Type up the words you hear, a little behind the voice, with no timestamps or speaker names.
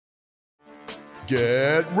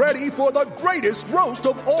Get ready for the greatest roast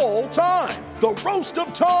of all time, the Roast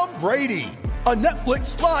of Tom Brady, a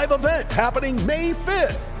Netflix live event happening May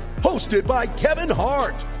 5th. Hosted by Kevin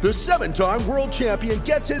Hart, the 7-time world champion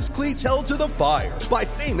gets his cleats held to the fire by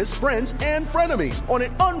famous friends and frenemies on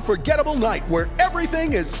an unforgettable night where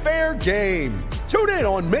everything is fair game. Tune in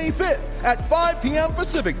on May 5th at 5 p.m.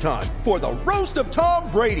 Pacific time for the Roast of Tom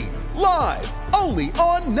Brady, live only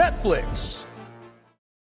on Netflix.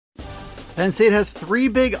 Penn State has 3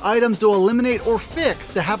 big items to eliminate or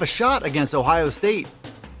fix to have a shot against Ohio State.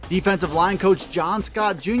 Defensive line coach John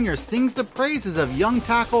Scott Jr. sings the praises of young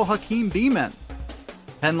tackle Hakeem Beamon.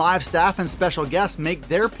 Penn Live staff and special guests make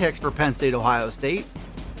their picks for Penn State, Ohio State.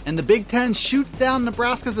 And the Big Ten shoots down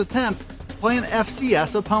Nebraska's attempt to play an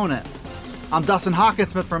FCS opponent. I'm Dustin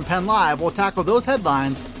Hawkinsmith from Penn Live. We'll tackle those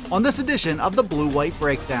headlines on this edition of the Blue White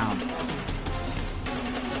Breakdown.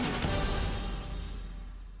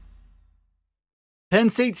 Penn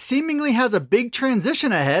State seemingly has a big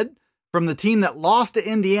transition ahead, from the team that lost to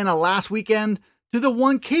Indiana last weekend to the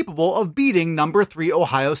one capable of beating number 3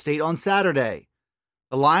 Ohio State on Saturday.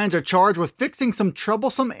 The Lions are charged with fixing some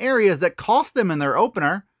troublesome areas that cost them in their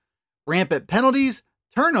opener. Rampant penalties,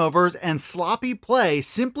 turnovers, and sloppy play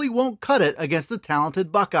simply won't cut it against the talented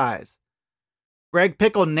Buckeyes. Greg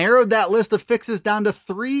Pickle narrowed that list of fixes down to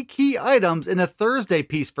 3 key items in a Thursday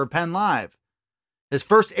piece for Penn Live. His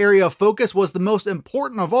first area of focus was the most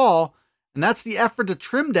important of all, and that's the effort to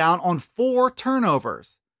trim down on 4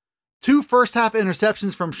 turnovers. 2 first-half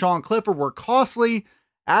interceptions from Sean Clifford were costly,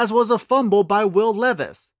 as was a fumble by Will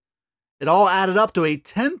Levis. It all added up to a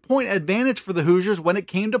 10-point advantage for the Hoosiers when it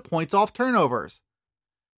came to points off turnovers.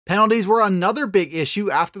 Penalties were another big issue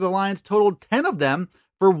after the Lions totaled 10 of them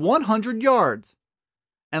for 100 yards.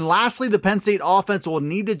 And lastly, the Penn State offense will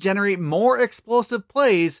need to generate more explosive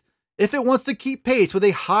plays if it wants to keep pace with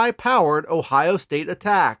a high-powered Ohio State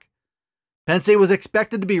attack. Penn State was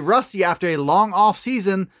expected to be rusty after a long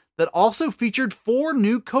offseason that also featured 4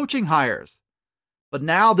 new coaching hires. But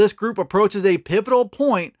now this group approaches a pivotal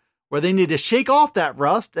point where they need to shake off that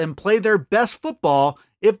rust and play their best football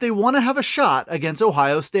if they want to have a shot against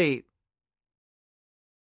Ohio State.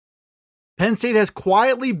 Penn State has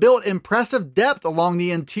quietly built impressive depth along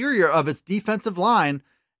the interior of its defensive line,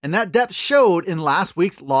 and that depth showed in last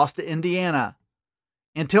week's loss to Indiana.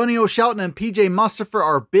 Antonio Shelton and P.J. Mustipher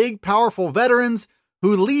are big, powerful veterans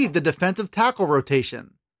who lead the defensive tackle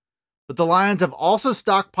rotation. But the Lions have also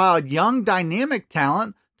stockpiled young, dynamic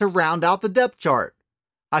talent to round out the depth chart.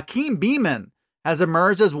 Hakeem Beamon has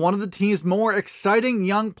emerged as one of the team's more exciting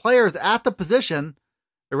young players at the position.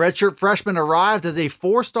 The redshirt freshman arrived as a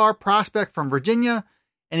 4-star prospect from Virginia,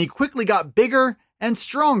 and he quickly got bigger and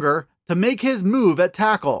stronger to make his move at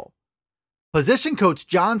tackle. Position coach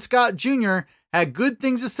John Scott Jr. had good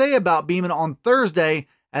things to say about Beamon on Thursday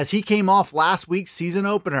as he came off last week's season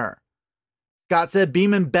opener. Scott said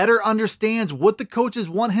Beamon better understands what the coaches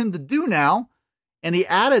want him to do now, and he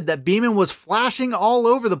added that Beamon was flashing all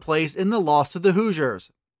over the place in the loss to the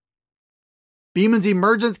Hoosiers. Beamon's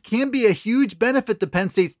emergence can be a huge benefit to Penn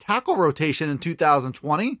State's tackle rotation in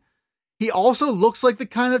 2020. He also looks like the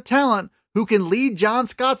kind of talent who can lead John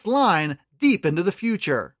Scott's line deep into the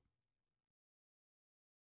future.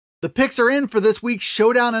 The picks are in for this week's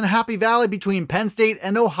showdown in Happy Valley between Penn State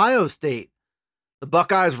and Ohio State. The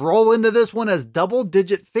Buckeyes roll into this one as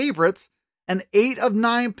double-digit favorites, and 8 of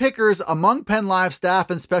 9 pickers among Penn Live staff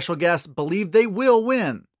and special guests believe they will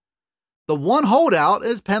win. The one holdout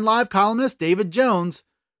is Penn Live columnist David Jones,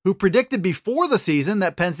 who predicted before the season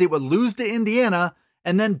that Penn State would lose to Indiana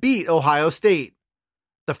and then beat Ohio State.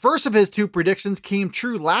 The first of his 2 predictions came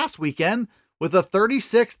true last weekend with a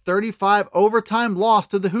 36-35 overtime loss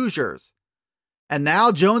to the Hoosiers. And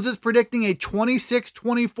now Jones is predicting a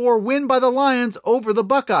 26-24 win by the Lions over the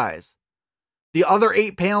Buckeyes. The other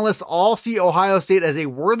 8 panelists all see Ohio State as a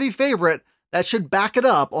worthy favorite that should back it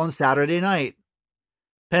up on Saturday night.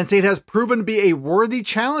 Penn State has proven to be a worthy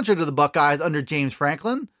challenger to the Buckeyes under James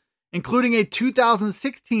Franklin, including a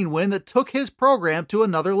 2016 win that took his program to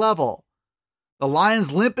another level. The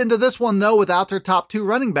Lions limp into this one, though, without their top 2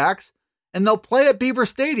 running backs, and they'll play at Beaver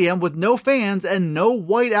Stadium with no fans and no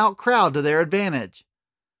whiteout crowd to their advantage.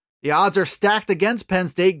 The odds are stacked against Penn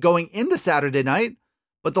State going into Saturday night,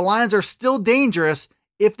 but the Lions are still dangerous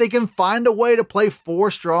if they can find a way to play 4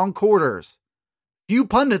 strong quarters. Few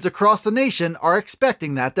pundits across the nation are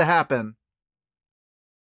expecting that to happen.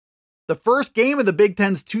 The first game of the Big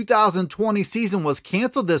Ten's 2020 season was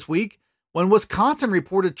canceled this week when Wisconsin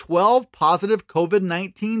reported 12 positive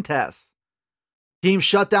COVID-19 tests. The team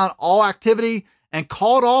shut down all activity and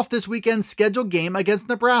called off this weekend's scheduled game against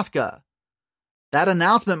Nebraska. That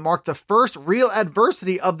announcement marked the first real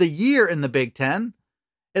adversity of the year in the Big Ten.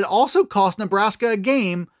 It also cost Nebraska a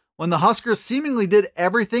game when the Huskers seemingly did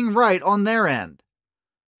everything right on their end.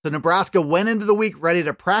 So Nebraska went into the week ready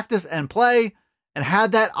to practice and play, and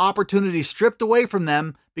had that opportunity stripped away from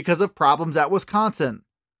them because of problems at Wisconsin.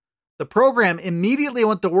 The program immediately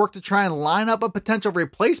went to work to try and line up a potential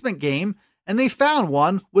replacement game, and they found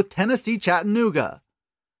one with Tennessee Chattanooga.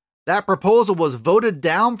 That proposal was voted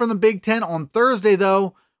down from the Big Ten on Thursday,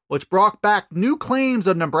 though, which brought back new claims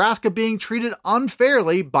of Nebraska being treated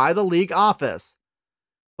unfairly by the league office.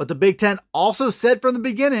 But the Big Ten also said from the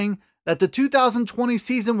beginning that the 2020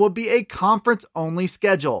 season would be a conference-only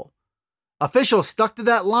schedule. Officials stuck to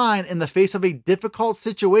that line in the face of a difficult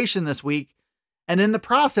situation this week, and in the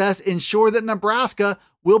process ensure that Nebraska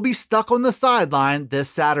will be stuck on the sideline this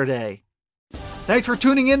Saturday. Thanks for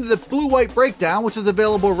tuning in to the Blue White Breakdown, which is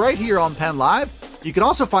available right here on Penn Live. You can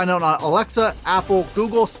also find it on Alexa, Apple,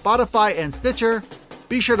 Google, Spotify, and Stitcher.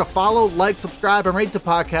 Be sure to follow, like, subscribe, and rate the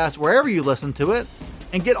podcast wherever you listen to it.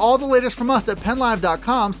 And get all the latest from us at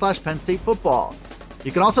PennLive.com/Penn State Football.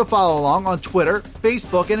 You can also follow along on Twitter,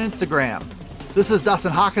 Facebook, and Instagram. This is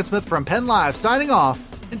Dustin Hockensmith from Penn Live signing off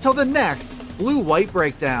until the next Blue White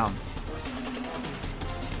Breakdown.